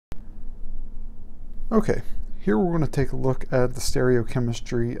Okay, here we're going to take a look at the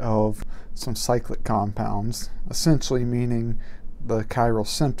stereochemistry of some cyclic compounds, essentially meaning the chiral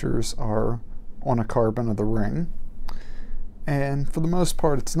centers are on a carbon of the ring. And for the most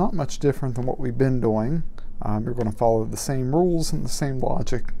part, it's not much different than what we've been doing. You're going to follow the same rules and the same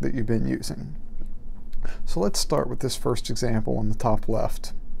logic that you've been using. So let's start with this first example on the top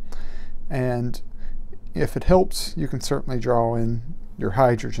left. And if it helps, you can certainly draw in your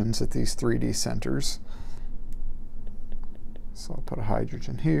hydrogens at these 3D centers. So I'll put a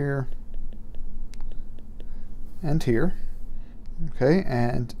hydrogen here and here. Okay,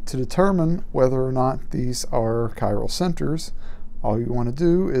 and to determine whether or not these are chiral centers, all you want to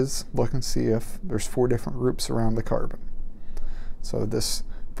do is look and see if there's 4 different groups around the carbon. So this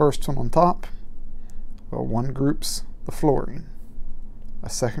first one on top, well, one group's the fluorine. A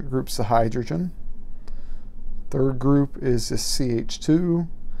second group's the hydrogen. Third group is this CH2.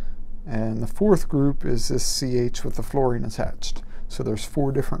 And the fourth group is this CH with the fluorine attached. So there's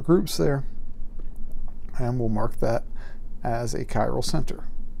 4 different groups there. And we'll mark that as a chiral center.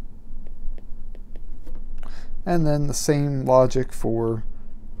 And then the same logic for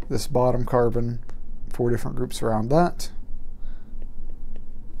this bottom carbon, 4 different groups around that.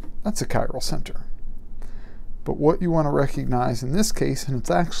 That's a chiral center. But what you want to recognize in this case, and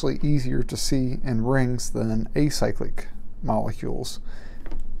it's actually easier to see in rings than acyclic molecules,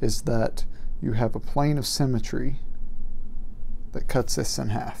 is that you have a plane of symmetry that cuts this in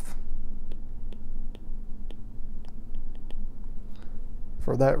half.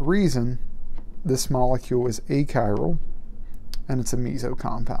 For that reason, this molecule is achiral and it's a meso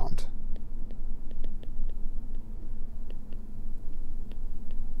compound.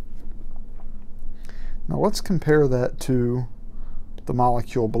 Now let's compare that to the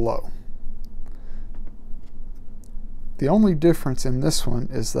molecule below. The only difference in this one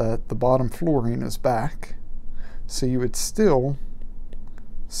is that the bottom fluorine is back, so you would still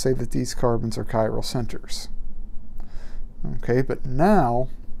say that these carbons are chiral centers. Okay, but now,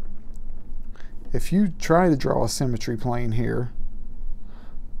 if you try to draw a symmetry plane here,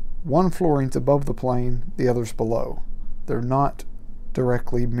 one fluorine's above the plane, the other's below. They're not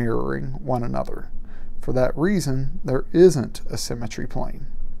directly mirroring one another. For that reason, there isn't a symmetry plane.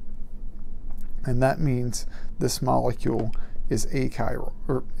 And that means this molecule is achiral,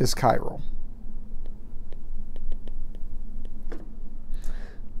 or is chiral.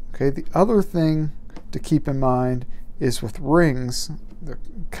 Okay, the other thing to keep in mind is with rings, they're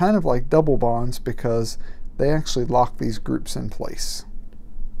kind of like double bonds because they actually lock these groups in place.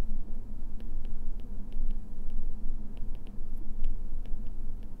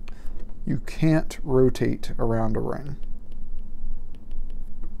 You can't rotate around a ring.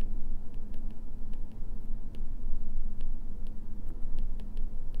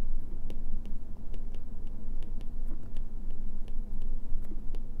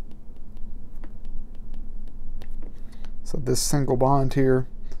 So this single bond here,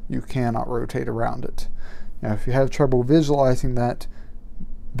 you cannot rotate around it. Now, if you have trouble visualizing that,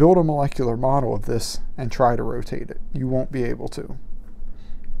 build a molecular model of this and try to rotate it. You won't be able to.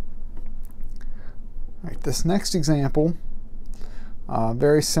 All right, this next example,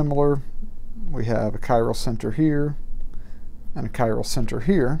 very similar. We have a chiral center here and a chiral center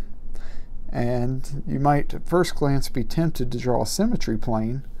here. And you might at first glance be tempted to draw a symmetry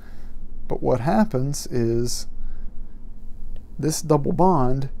plane, but what happens is this double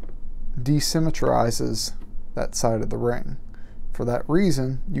bond desymmetrizes that side of the ring. For that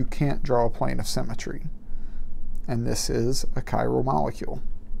reason, you can't draw a plane of symmetry. And this is a chiral molecule.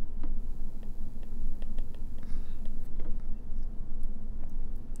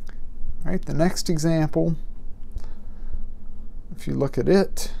 All right, the next example, if you look at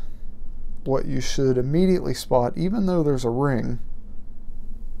it, what you should immediately spot, even though there's a ring,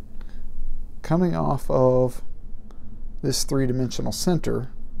 coming off of this 3-dimensional center,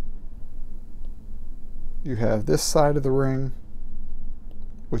 you have this side of the ring,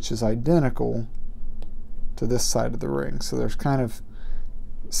 which is identical to this side of the ring. So there's kind of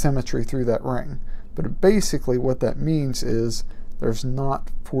symmetry through that ring. But basically what that means is there's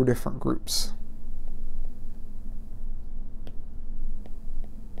not 4 different groups.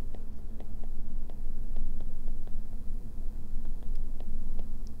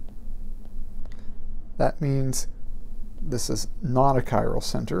 That means this is not a chiral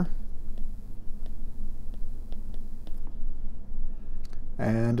center.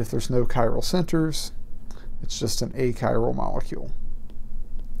 And if there's no chiral centers, it's just an achiral molecule.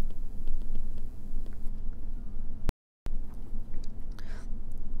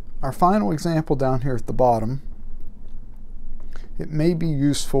 Our final example down here at the bottom, it may be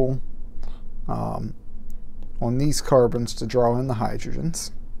useful on these carbons to draw in the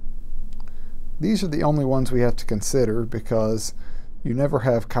hydrogens. These are the only ones we have to consider because you never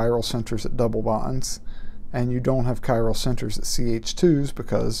have chiral centers at double bonds, and you don't have chiral centers at CH2s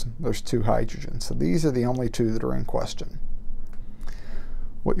because there's 2 hydrogens. So these are the only 2 that are in question.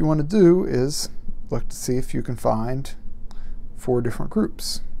 What you want to do is look to see if you can find 4 different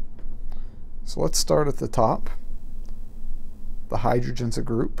groups. So let's start at the top. The hydrogen's a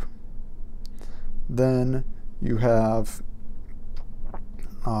group. Then you have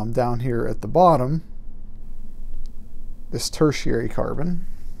down here at the bottom this tertiary carbon.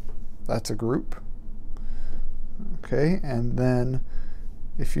 That's a group. Okay, and then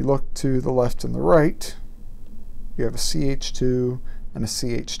if you look to the left and the right, you have a CH2 and a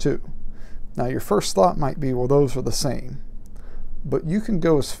CH2. Now your first thought might be, well, those are the same. But you can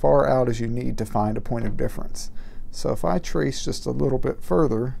go as far out as you need to find a point of difference. So if I trace just a little bit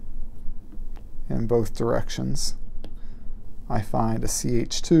further in both directions, I find a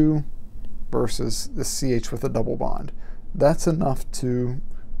CH2 versus the CH with a double bond. That's enough to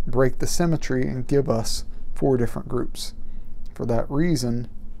break the symmetry and give us 4 different groups. For that reason,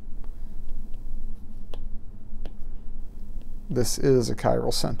 this is a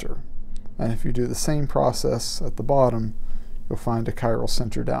chiral center. And if you do the same process at the bottom, you'll find a chiral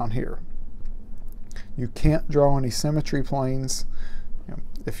center down here. You can't draw any symmetry planes.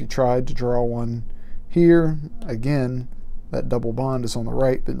 If you tried to draw one here, again, that double bond is on the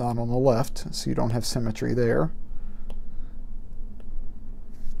right but not on the left, so you don't have symmetry there.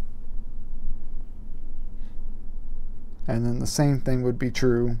 And then the same thing would be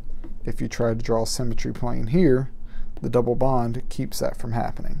true if you tried to draw a symmetry plane here. The double bond keeps that from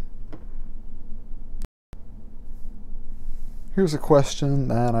happening. Here's a question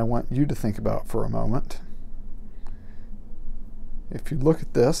that I want you to think about for a moment. If you look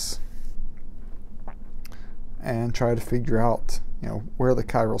at this and try to figure out, where the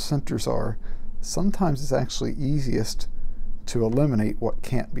chiral centers are, sometimes it's actually easiest to eliminate what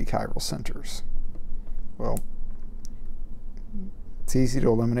can't be chiral centers. Well, it's easy to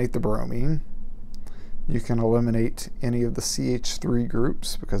eliminate the bromine. You can eliminate any of the CH3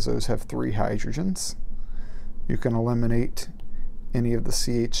 groups because those have 3 hydrogens. You can eliminate any of the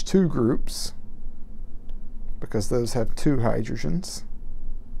CH2 groups because those have 2 hydrogens.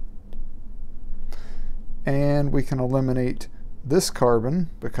 And we can eliminate this carbon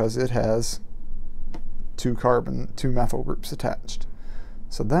because it has 2 methyl groups attached.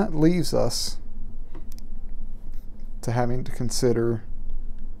 So that leaves us to having to consider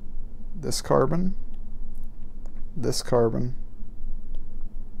this carbon, this carbon,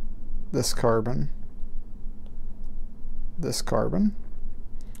 this carbon, this carbon,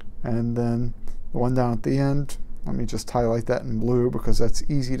 and then the one down at the end, let me just highlight that in blue because that's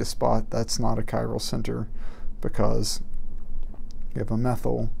easy to spot. That's not a chiral center because you have a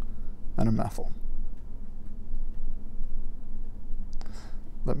methyl and a methyl.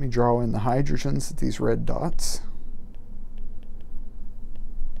 Let me draw in the hydrogens at these red dots.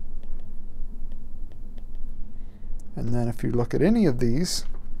 And then if you look at any of these,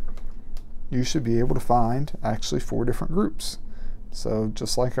 you should be able to find actually 4 different groups. So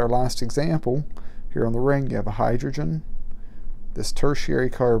just like our last example, here on the ring you have a hydrogen, this tertiary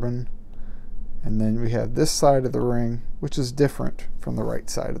carbon, and then we have this side of the ring, which is different from the right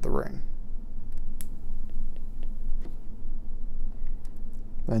side of the ring.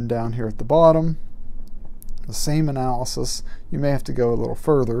 Then down here at the bottom, the same analysis. You may have to go a little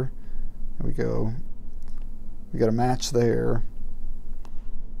further. We got a match there,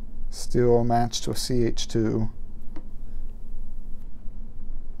 still a match to a CH2.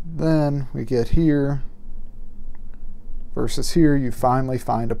 Then we get here versus here, you finally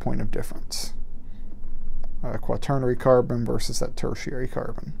find a point of difference. A quaternary carbon versus that tertiary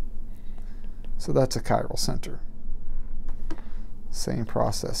carbon. So that's a chiral center. Same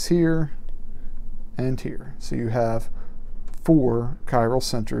process here and here. So you have 4 chiral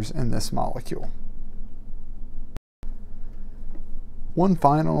centers in this molecule. One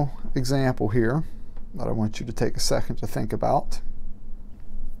final example here that I want you to take a second to think about.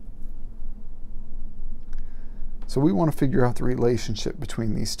 So we want to figure out the relationship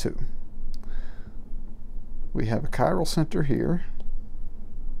between these 2. We have a chiral center here,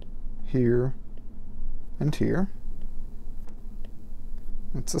 here, and here.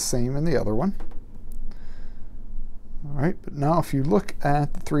 It's the same in the other one. All right, but now if you look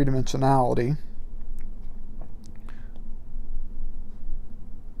at the 3-dimensionality,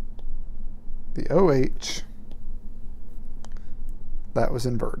 the OH, that was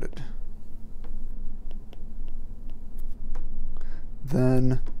inverted.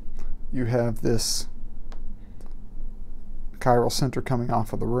 Then you have this chiral center coming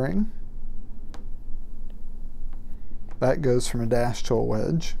off of the ring. That goes from a dash to a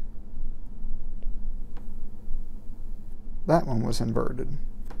wedge. That one was inverted.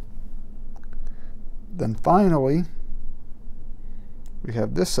 Then finally, we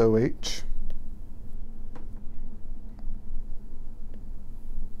have this OH.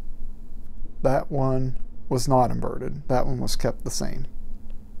 That one was not inverted. That one was kept the same.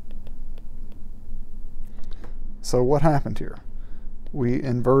 So what happened here? We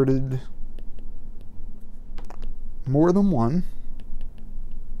inverted more than one,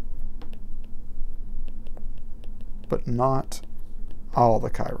 but not all the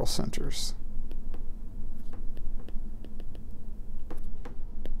chiral centers.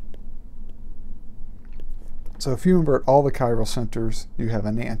 So if you invert all the chiral centers, you have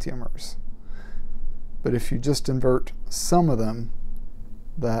enantiomers. But if you just invert some of them,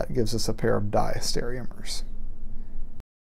 that gives us a pair of diastereomers.